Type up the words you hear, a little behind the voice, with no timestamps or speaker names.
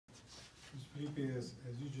Felipe, as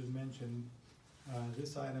you just mentioned,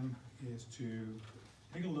 this item is to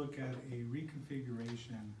take a look at a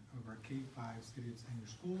reconfiguration of our K-5 city and senior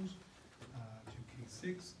schools to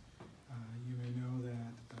K-6. You may know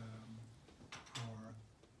that our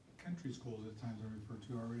country schools at times are referred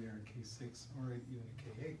to already are K-6 or even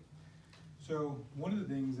a K-8. So one of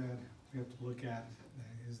the things that we have to look at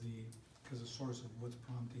is because the source of what's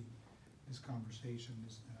prompting this conversation,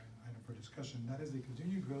 this item for discussion, that is the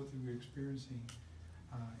continued growth that we're experiencing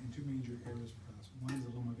in two major areas for us. One is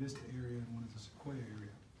the Loma Vista area and one is the Sequoia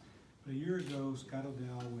area. But a year ago, Scott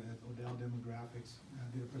Odell with Odell Demographics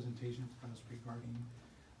did a presentation for us regarding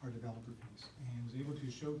our developer fees and was able to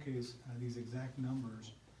showcase these exact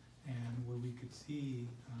numbers and what we could see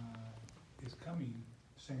is coming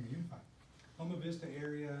to Sanger Unified. Loma Vista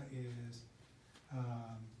area is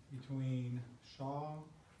between Shaw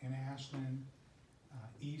and Ashland,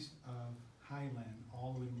 east of Highland,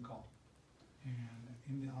 all the way to McCall.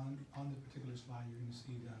 And on this particular slide, you're going to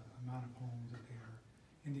see the amount of homes that they are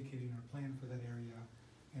indicating our plan for that area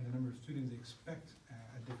and the number of students they expect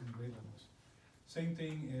at different grade levels. Same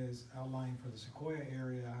thing is outlined for the Sequoia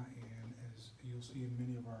area, and as you'll see in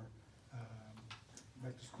many of our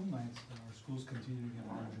back to school nights, our schools continue to get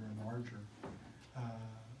larger and larger.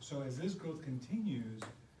 So as this growth continues,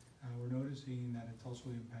 we're noticing that it's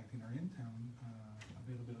also impacting our in-town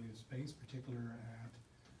availability of space, particularly at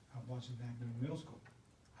Washington Academy Middle School.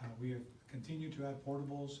 We have continued to add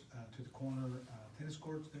portables to the corner tennis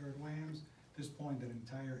courts there at Whams. At this point, that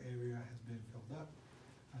entire area has been filled up.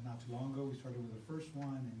 Not too long ago, we started with the first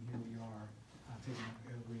one, and here we are taking up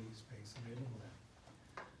every space available there.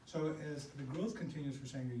 So as the growth continues for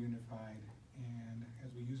Sanger Unified, and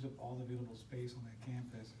as we use up all the available space on that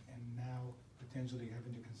campus, and now potentially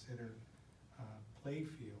having to consider play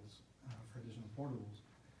fields for additional portables,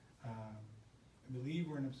 I believe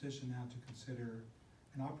we're in a position now to consider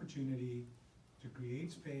an opportunity to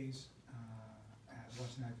create space at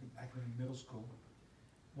Washington Academy Middle School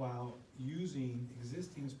while using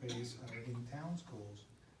existing space in town schools,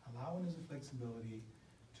 allowing us the flexibility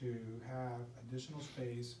to have additional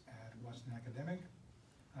space at Washington Academic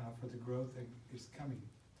for the growth that is coming.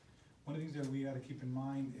 One of the things that we got to keep in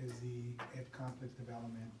mind is the ed complex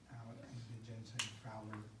development out in the Jensen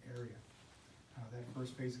Fowler area. That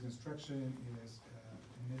first phase of construction is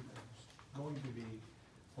going to be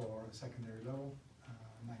for secondary level,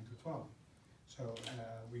 9 to 12. So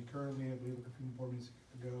we currently, I believe a few board meetings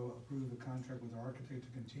ago, approved a contract with our architect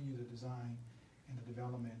to continue the design and the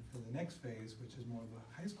development for the next phase, which is more of a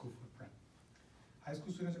high school footprint. High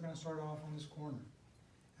school students are going to start off on this corner.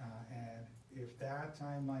 And if that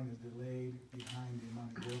timeline is delayed behind the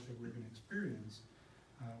amount of growth that we're going to experience,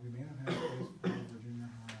 we may not have space for the junior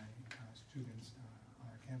high students on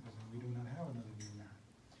our campus, and we do not have another junior high.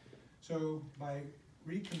 So by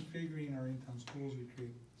reconfiguring our in-town schools, we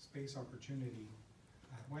create space opportunity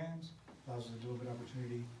at Whams, allows us a little bit of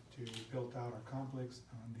opportunity to build out our complex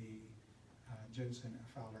on the Jensen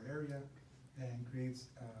Fowler area, and creates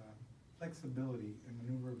flexibility and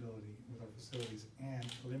maneuverability with our facilities and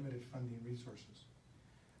limited funding resources.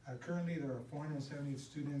 Currently, there are 478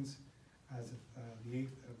 students as of the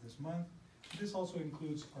 8th of this month. This also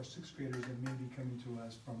includes our 6th graders that may be coming to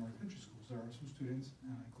us from our country schools. There are some students,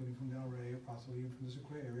 including from Delray, or possibly even from the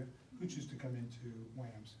Sequoia area, who choose to come into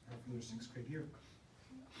Whams for their 6th grade year.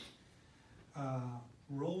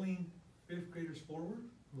 Rolling 5th graders forward,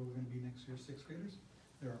 who are going to be next year's 6th graders,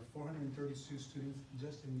 there are 432 students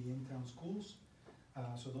just in the in-town schools.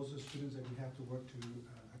 So those are students that we have to work to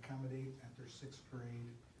accommodate at their 6th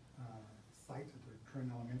grade sites, at their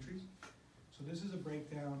current elementaries. So this is a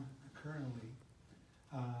breakdown currently.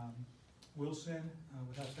 Wilson,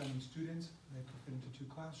 with outstanding students, they could fit into 2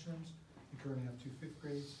 classrooms. We currently have 2 5th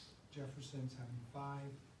grades. Jefferson's having 5.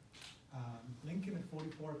 Lincoln at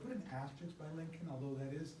 44. I put an asterisk by Lincoln, although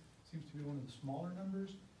that seems to be one of the smaller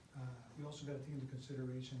numbers. We also got to take into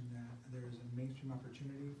consideration that there is a mainstream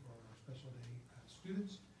opportunity for our special day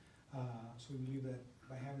students. So we believe that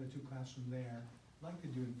by having the 2 classrooms there, like they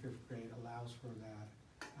do in 5th grade, allows for that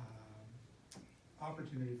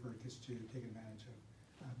opportunity for kids to take advantage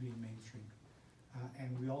of being mainstream.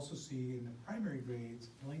 And we also see in the primary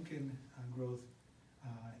grades, Lincoln growth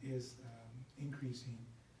is increasing.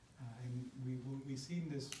 And we've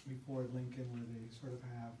seen this before at Lincoln, where they sort of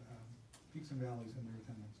have peaks and valleys in their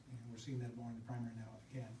attendance. And we're seeing that more in the primary now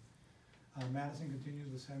again. Madison continues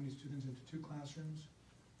with 70 students into 2 classrooms.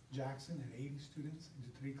 Jackson at 80 students into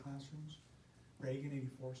 3 classrooms. Reagan,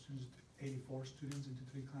 84 students into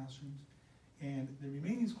 3 classrooms. And the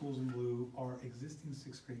remaining schools in blue are existing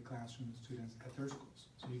 6th grade classroom students at their schools.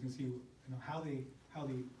 So you can see how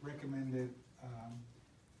the recommended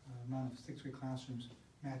amount of sixth-grade classrooms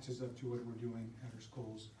matches up to what we're doing at our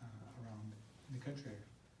schools around in the country area.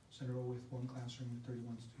 Center with one classroom with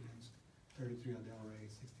 31 students, 33 on Delray,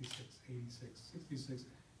 66, 86, 66,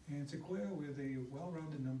 and Sequoia with a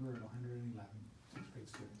well-rounded number of 111 sixth-grade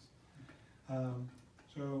students.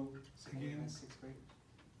 So again, sixth grade.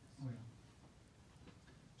 Oh yeah.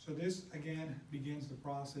 So this again begins the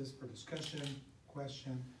process for discussion,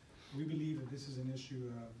 question. We believe that this is an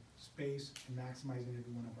issue of space and maximizing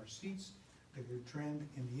every one of our seats. The trend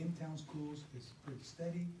in the in-town schools is pretty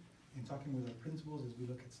steady. In talking with our principals as we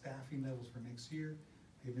look at staffing levels for next year,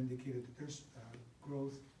 they've indicated that there's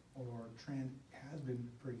growth or trend has been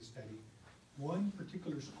pretty steady. One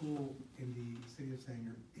particular school in the city of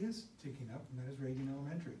Sanger is ticking up, and that is Reagan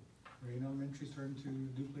Elementary. Reagan Elementary is starting to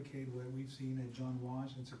duplicate what we've seen at John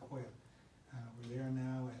Wash and Sequoia. Where they are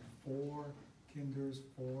now at 4 kinders,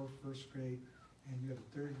 4 first grade, and you have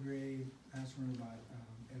a third grade classroom about,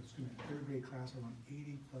 third grade class around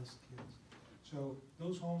 80 plus kids. So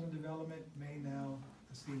those homes in development may now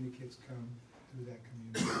see the kids come through that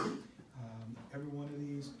community. Every one of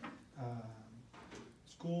these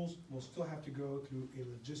schools will still have to go through a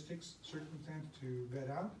logistics circumstance to vet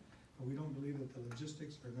out, but we don't believe that the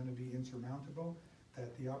logistics are going to be insurmountable,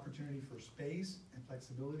 that the opportunity for space and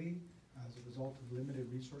flexibility as a result of limited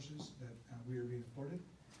resources that we are being afforded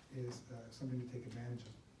is something to take advantage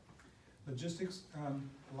of. Logistics,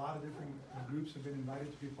 a lot of different groups have been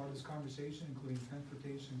invited to be part of this conversation, including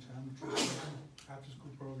transportation, child nutrition,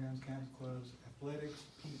 after-school programs, camp clubs, athletics,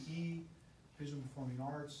 PE, visual performing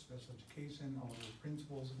arts, special education. All of the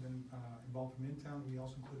principals have been involved from in-town. We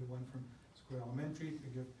also included one from School Elementary to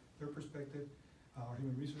give their perspective. Our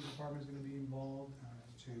human resource department is going to be involved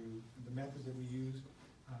to the methods that we use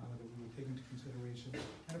that we would take into consideration.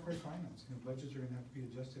 And of course, finance. Budgets are going to have to be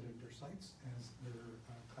adjusted at their sites as their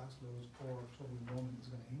class loads or total enrollment is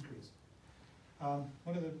going to increase.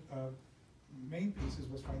 One of the main pieces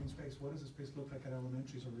was finding space. What does the space look like at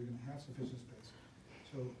elementaries? Are we going to have sufficient space?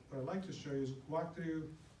 So what I'd like to show you is walk through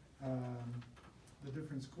the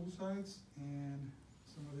different school sites and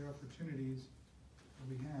some of the opportunities that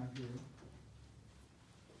we have here.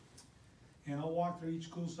 And I'll walk through each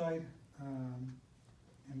school site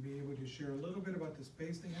and be able to share a little bit about the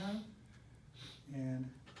space they have and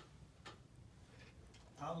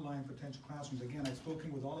outline potential classrooms. Again, I've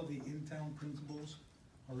spoken with all of the in-town principals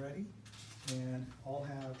already, and all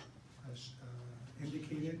have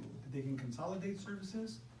indicated that they can consolidate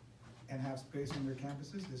services and have space on their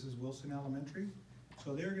campuses. This is Wilson Elementary.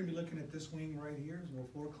 So they're going to be looking at this wing right here, so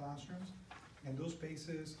 4 classrooms. And those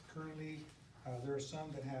spaces currently, there are some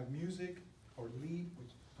that have music or lead,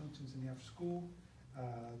 which functions in the after school.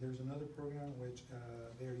 There's another program which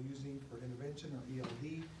they're using for intervention or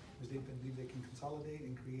ELD, because they believe they can consolidate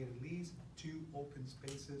and create at least 2 open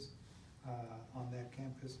spaces on that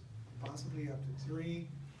campus, possibly up to 3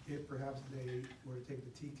 if perhaps they were to take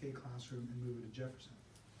the TK classroom and move it to Jefferson.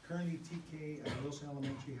 Currently, TK at Wilson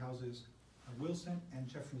Elementary houses Wilson and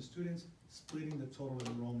Jefferson students, splitting the total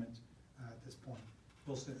enrollment at this point.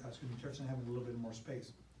 Jefferson having a little bit more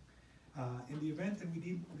space. In the event that we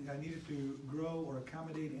needed to grow or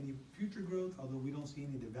accommodate any future growth, although we don't see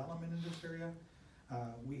any development in this area,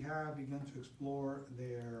 we have begun to explore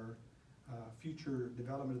their future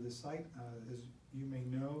development of this site. As you may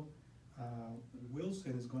know,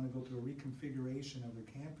 Wilson is going to go through a reconfiguration of their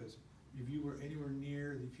campus. If you were anywhere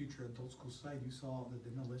near the future adult school site, you saw the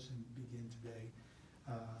demolition begin today.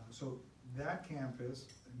 So that campus,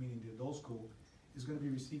 meaning the adult school, is going to be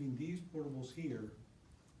receiving these portables here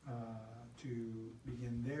to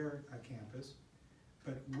begin their campus.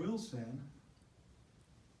 But Wilson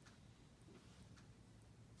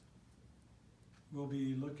will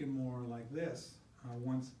be looking more like this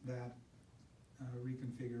once that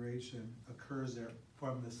reconfiguration occurs there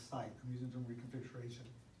from the site. I'm using the term reconfiguration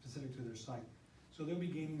specific to their site. So they'll be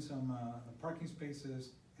gaining some parking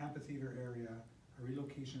spaces, amphitheater area, a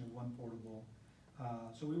relocation of 1 portable.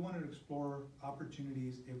 So we wanted to explore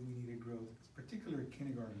opportunities if we needed growth, particularly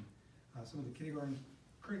kindergarten. Some of the current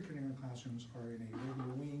kindergarten classrooms are in a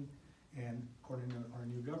regular wing, and according to our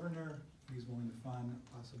new governor, he's willing to fund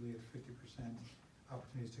possibly at 50%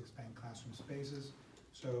 opportunities to expand classroom spaces.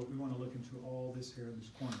 So we want to look into all this here in this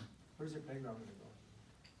corner. Where's their playground going to go?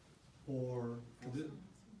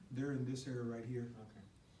 They're in this area right here. Okay.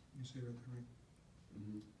 You see right there, right?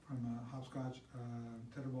 Mm-hmm. From hopscotch,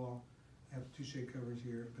 tetherball, have 2 shade covers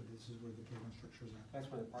here, but this is where the playground structure is at.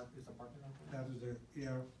 That's where the parking lot? That is there,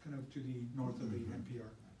 yeah, kind of to the north of the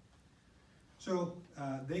NPR. So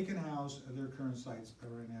they can house their current sites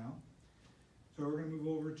right now. So we're going to move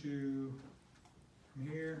over to, from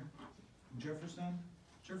here, Jefferson.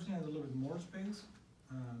 Jefferson has a little bit more space,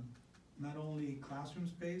 not only classroom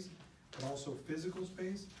space, but also physical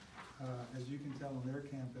space. As you can tell on their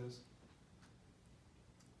campus,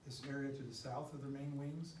 this area to the south of their main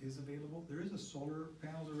wings is available. There is a solar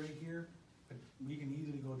panels array here, but we can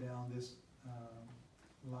easily go down this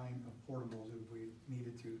line of portables if we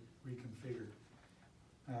needed to reconfigure.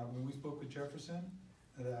 When we spoke with Jefferson,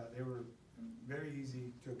 they were very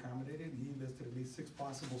easy to accommodate it. He listed at least 6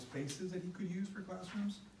 possible spaces that he could use for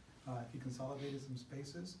classrooms. He consolidated some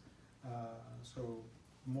spaces. So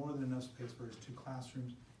more than enough space for his 2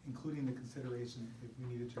 classrooms, including the consideration if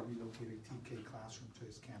we needed to relocate a TK classroom to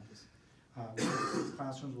his campus. These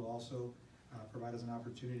classrooms will also provide us an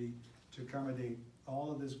opportunity to accommodate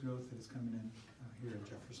all of this growth that is coming in here at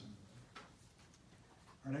Jefferson.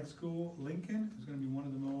 Our next school, Lincoln, is going to be one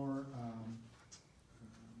of the more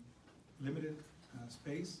limited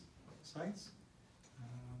space sites.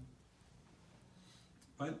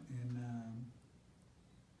 But in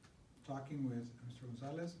talking with Mr.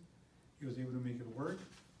 Gonzalez, he was able to make it work.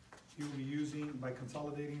 He will be using, by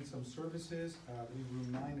consolidating some services, I believe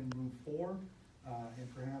room 9 and room 4,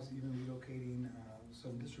 and perhaps even relocating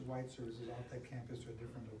some district-wide services off that campus to a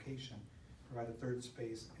different location, provide a 3rd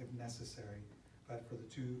space if necessary. But for the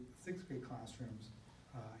 2 6th grade classrooms,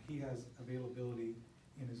 he has availability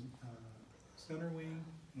in his center wing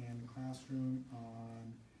and classroom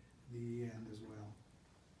on the end as well.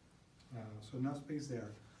 So enough space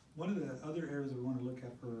there. One of the other areas that we want to look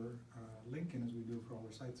at for Lincoln, as we do for all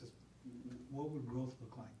our sites, is what would growth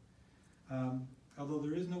look like? Although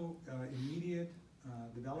there is no immediate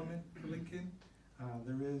development for Lincoln,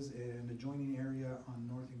 there is an adjoining area on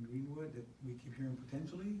North and Greenwood that we keep hearing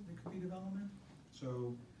potentially there could be development.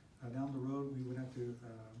 So down the road, we would have to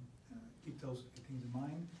keep those things in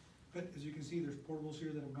mind. But as you can see, there's portables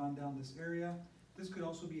here that have gone down this area. This could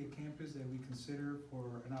also be a campus that we consider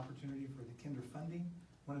for an opportunity for the kinder funding.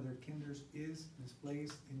 One of their kinders is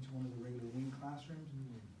displaced into one of the regular wing classrooms,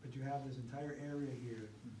 but you have this entire area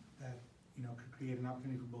here that could create an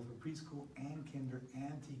opportunity for both a preschool and kinder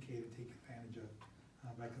and TK to take advantage of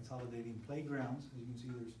by consolidating playgrounds. As you can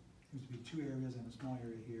see, there seems to be 2 areas and a small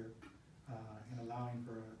area here, and allowing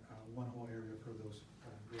for one whole area for those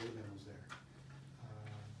grade levels there.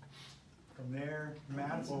 From there,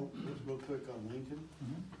 Madison. Well, just real quick on Lincoln.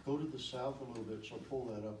 Go to the south a little bit, so pull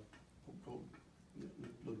that up. Go,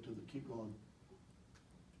 look to the, keep going.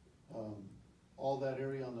 All that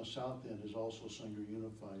area on the south end is also Sanger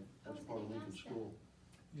Unified. That's part of Lincoln School.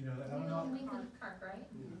 I don't know. Lincoln Park, right?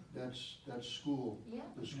 That's school. Yeah.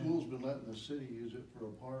 The school's been letting the city use it for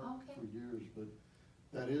a park for years, but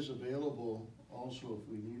that is available also if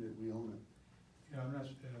we need it, we own it. Yeah, I'm not,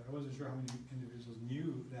 I wasn't sure how many individuals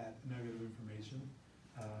knew that nugget of information,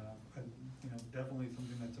 but definitely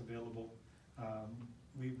something that's available.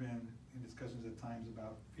 We've been in discussions at times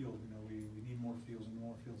about fields. We need more fields and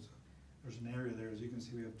more fields. There's an area there, as you can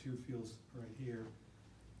see, we have 2 fields right here,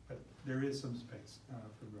 but there is some space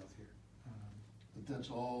for growth here. But that's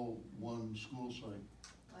all one school site.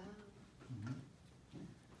 Wow.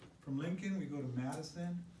 From Lincoln, we go to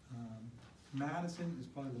Madison. Madison is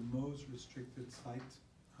probably the most restricted site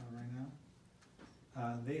right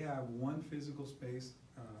now. They have 1 physical space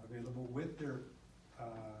available with their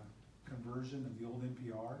conversion of the old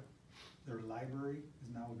NPR. Their library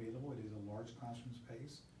is now available. It is a large classroom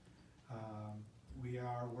space. We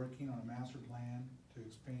are working on a master plan to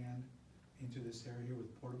expand into this area here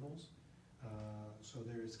with portables. So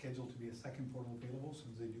there is scheduled to be a 2nd portable available,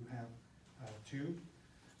 since they do have 2.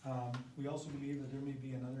 We also believe that there may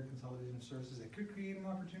be another consolidation of services that could create an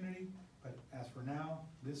opportunity, but as for now,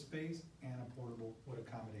 this space and a portable would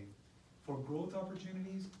accommodate. For growth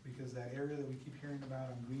opportunities, because that area that we keep hearing about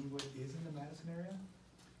on Greenwood is in the Madison area,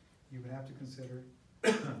 you would have to consider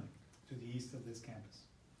to the east of this campus.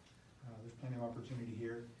 There's plenty of opportunity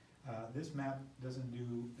here. This map doesn't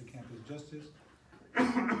do the campus justice.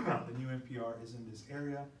 The new NPR is in this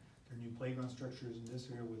area. Their new playground structure is in this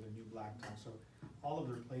area with a new blacktop. So all of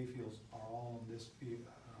their play fields are all on this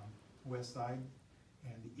west side,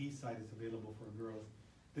 and the east side is available for growth.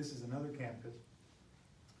 This is another campus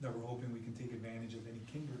that we're hoping we can take advantage of any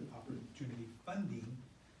kinder opportunity funding,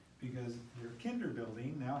 because your kinder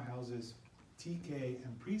building now houses TK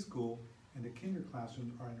and preschool, and the kinder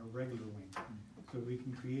classrooms are in a regular wing. So we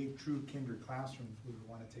can create true kinder classrooms. We would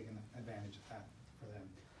want to take advantage of that for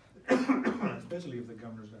them, especially if the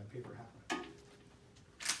governor's going to pay for half of it.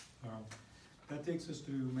 That takes us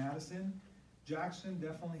to Madison. Jackson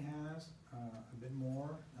definitely has a bit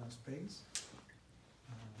more space,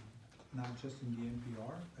 not just in the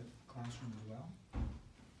NPR, but classroom as well.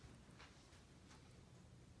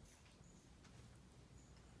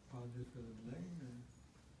 Apologies for the delay. There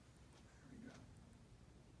we go.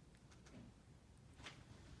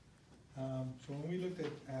 So when we looked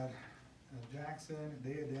at Jackson,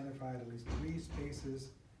 they identified at least 3 spaces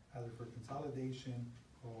either for consolidation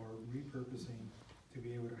or repurposing to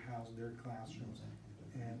be able to house their classrooms.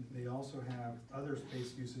 And they also have other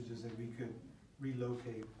space usages that we could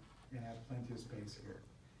relocate and have plenty of space here.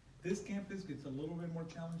 This campus gets a little bit more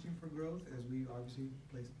challenging for growth as we obviously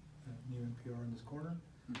place new NPR in this corner.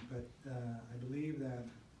 But I believe that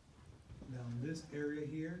down this area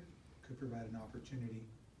here could provide an opportunity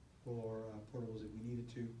for portables if we needed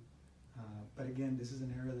to. But again, this is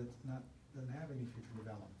an area that's doesn't have any future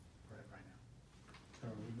development right now. So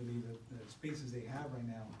we believe that the spaces they have right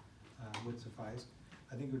now would suffice.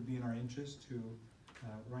 I think it would be in our interest to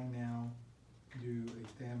right now do a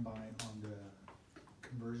standby on the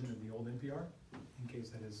conversion of the old NPR in case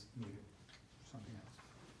that is needed for something else.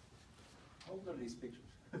 How old are these pictures?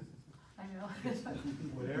 I know.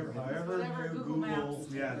 However Whatever you Google Maps,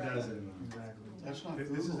 yeah, right. does it, exactly. That's not This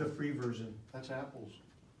is the Google. free version. That's Apple's,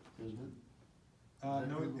 isn't it?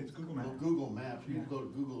 No, it's Google Maps. Well, Google Maps, you Yeah. can go to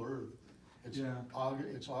Google Earth. It's Yeah.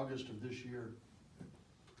 It's August of this year.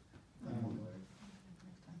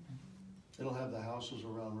 It'll have the houses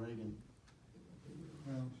around Reagan.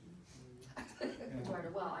 Well,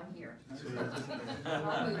 Well, I'm here. See,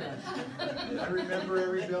 I'll move it. I remember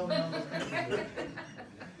every building on this campus.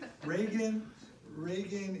 Reagan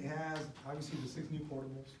has obviously the 6 new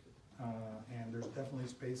portables, and there's definitely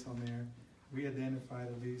space on there. We identified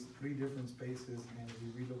at least 3 different spaces, and if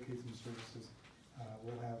we relocate some services,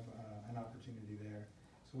 we'll have an opportunity there.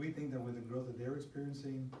 So we think that with the growth that they're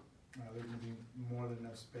experiencing, there's gonna be more than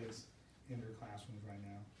enough space in their classrooms right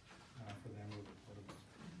now for them with the portables.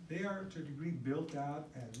 They are to a degree built out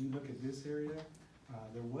as we look at this area.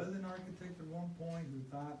 There was an architect at one point who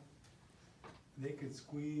thought they could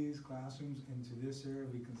squeeze classrooms into this area.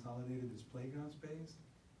 We consolidated this playground space.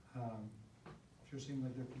 Sure seemed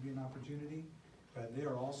like there could be an opportunity, but they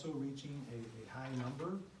are also reaching a high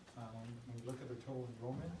number when you look at their total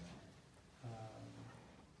enrollment.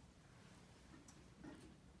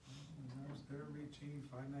 They're reaching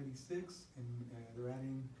 596, and they're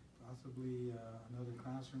adding possibly another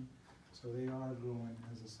classroom. So they are growing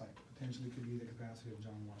as a site. Potentially could be the capacity of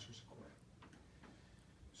John Washer Sequoia.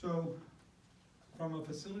 So from a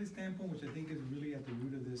facility standpoint, which I think is really at the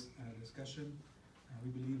root of this discussion,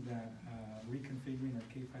 we believe that reconfiguring our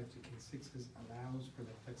K-5 to K-6s allows for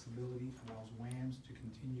the flexibility, allows WAMs to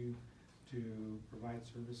continue to provide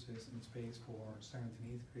services and space for 7th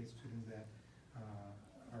and 8th grade students that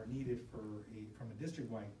are needed from a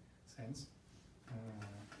district-wide sense.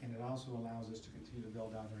 And it also allows us to continue to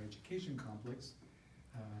build out our education complex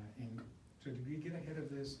and to a degree get ahead of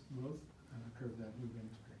this growth curve that we've been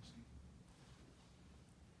experiencing.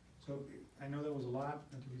 So I know there was a lot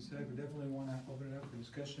to be said. We definitely want to open it up for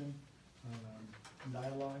discussion and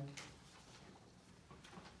dialogue.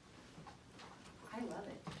 I love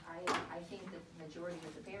it. I think that the majority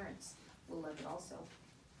of the parents will love it also.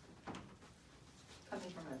 Coming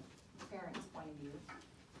from a parent's point of view.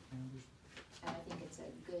 And I think it's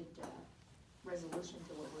a good resolution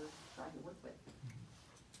to what we're trying to work with.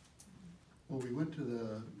 Well, we went to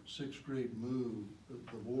the 6th grade move,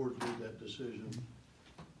 the board made that decision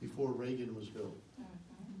before Reagan was built.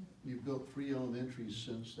 You've built 3 elementaries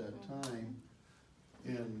since that time,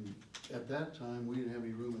 and at that time, we didn't have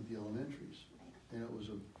any room at the elementaries. And it was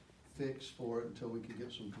a fix for it until we could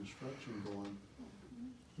get some construction going.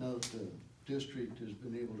 Now that the district has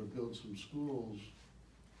been able to build some schools,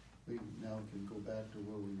 we now can go back to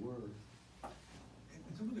where we were.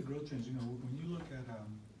 And some of the growth trends, when you look at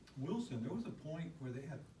Wilson, there was a point where they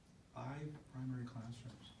had 5 primary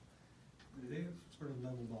classrooms. They have sort of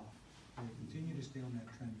leveled off. They continue to stay on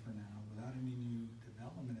that trend for now without any new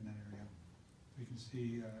development in that area. We can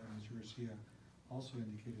see, as Garcia also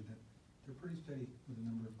indicated, that they're pretty steady with the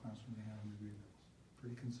number of classrooms they have in the grade levels.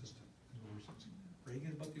 Pretty consistent is what we're seeing.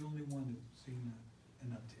 Reagan is about the only one that's seen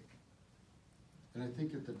an uptick. And I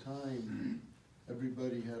think at the time,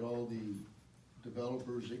 everybody had all the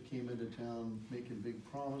developers that came into town making big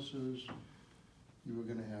promises. You were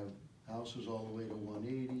gonna have houses all the way to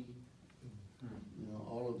 180.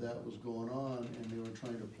 All of that was going on, and they were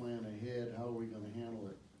trying to plan ahead, how are we gonna handle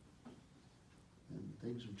it? And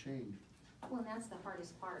things have changed. Well, and that's the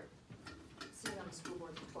hardest part. Sitting on the school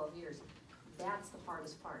board for 12 years, that's the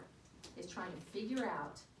hardest part, is trying to figure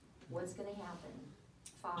out what's gonna happen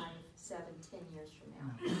 5, 7, 10 years from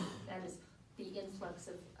now. That is the influx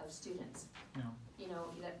of students. Yeah.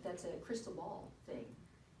 That's a crystal ball thing.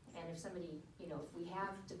 And if somebody, you know, if we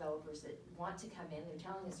have developers that want to come in, they're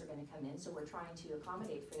telling us they're gonna come in, so we're trying to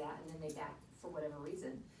accommodate for that, and then they back, for whatever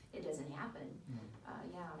reason, it doesn't happen. Yeah,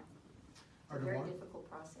 it's a very difficult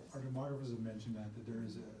process. Our demographers have mentioned that there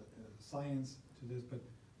is a science to this, but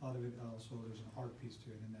a lot of it also, there's an art piece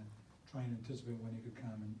to it, and then trying to anticipate when it could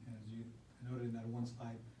come, and as you noted in that one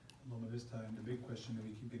slide, Loma Vista, and the big question that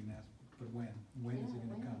we keep getting asked, but when? When is it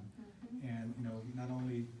gonna come? And, you know, not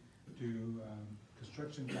only do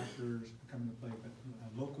construction factors come into play, but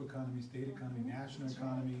local economy, state economy, national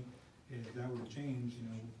economy, if that were to change, you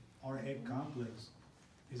know, our ed complex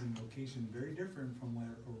is in a location very different from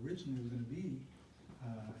where originally it was gonna be.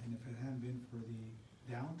 And if it hadn't been for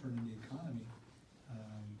the downturn in the economy,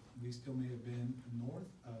 we still may have been north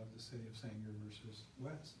of the city of Sanger versus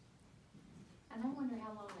west. And I wonder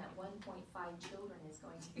how long that 1.5 children is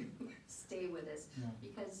going to stay with us. Yeah.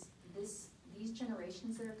 Because these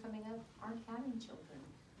generations that are coming up aren't having children,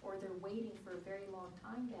 or they're waiting for a very long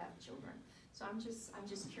time to have children. So I'm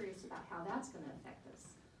just curious about how that's gonna affect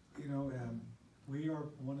us. You know, we are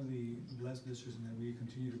one of the blessed districts in that we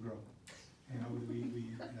continue to grow. You know,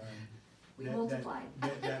 We multiply.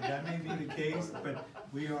 That may be the case, but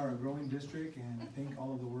we are a growing district, and I think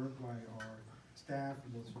all of the work by our staff,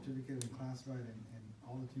 both certificated and classified, and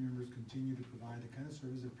all the team members continue to provide the kind of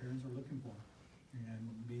service that parents are looking for. And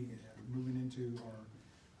moving into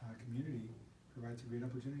our community provides a great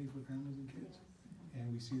opportunity for families and kids.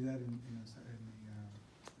 And we see that in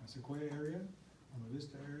the Sequoia area, Loma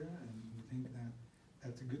Vista area, and we think that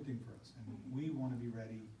that's a good thing for us. And we want to be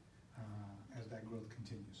ready as that growth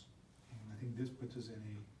continues. And I think this puts us in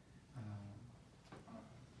a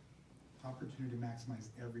opportunity to maximize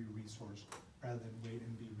every resource rather than wait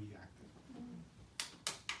and be reactive.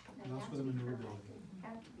 And that's with the maneuverability.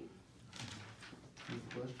 Have to be. Any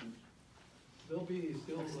questions? There'll be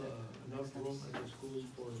still enough room at the schools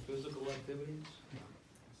for physical activities?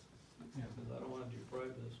 Yeah. Because I don't want to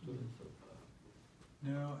deprive the students of,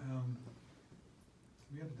 No,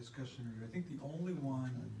 we had a discussion earlier. I think the only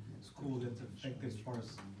one school that's affected as far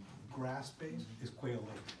as grass space is Quail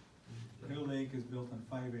Lake. Quail Lake is built on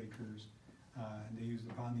 5 acres, and they use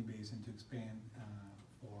the Bondi Basin to expand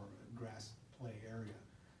for grass play area.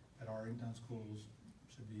 At our in-town schools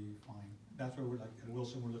should be fine. That's where we're like, at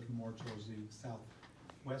Wilson, we're looking more towards the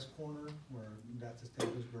southwest corner where that's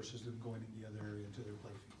established versus them going in the other area into their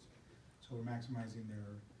play fields. So we're maximizing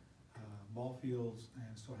their ball fields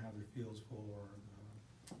and still have their fields for their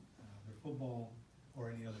football or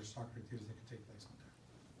any other soccer activities that could take place on there.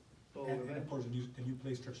 so And of course, the new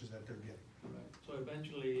play structures that they're getting. right. So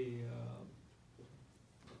eventually,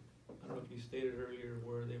 I don't know if you stated earlier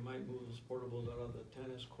where they might move those portables out of the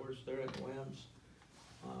tennis courts there at Wham's,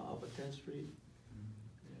 up at 10th Street.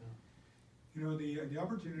 Yeah. You know, the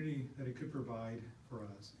opportunity that it could provide for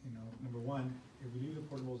us, you know, number one, if we leave the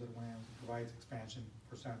portables at WAMs, it provides expansion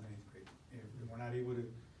for 7th and 8th grade. If we're not able to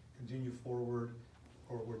continue forward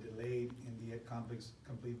or we're delayed in the ed complex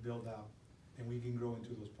complete build out, then we can grow into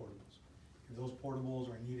those portables. If those portables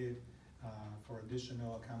are needed for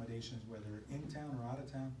additional accommodations, whether in town or out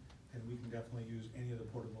of town, then we can definitely use any of the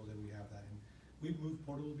portables that we have that in. We've moved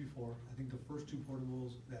portables before. I think the first 2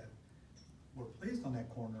 portables that were placed on that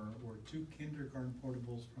corner were 2 kindergarten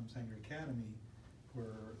portables from Sanger Academy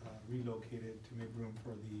were relocated to make room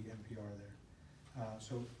for the NPR there.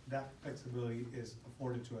 So that flexibility is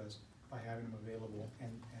afforded to us by having them available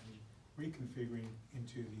and reconfiguring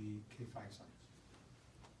into the K-5 sites.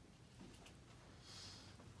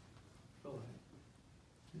 Go ahead.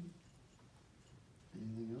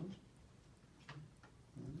 Anything else?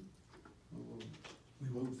 We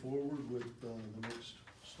move forward with the next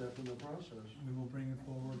step in the process. We will bring it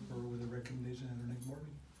forward with a recommendation at our next board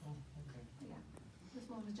meeting. Oh, okay. Yeah, this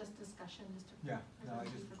one was just discussion, Mr. Yeah, no, I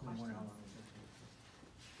President, just for wonder how questions. long it would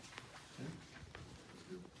take. Okay.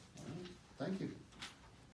 All right. Thank you.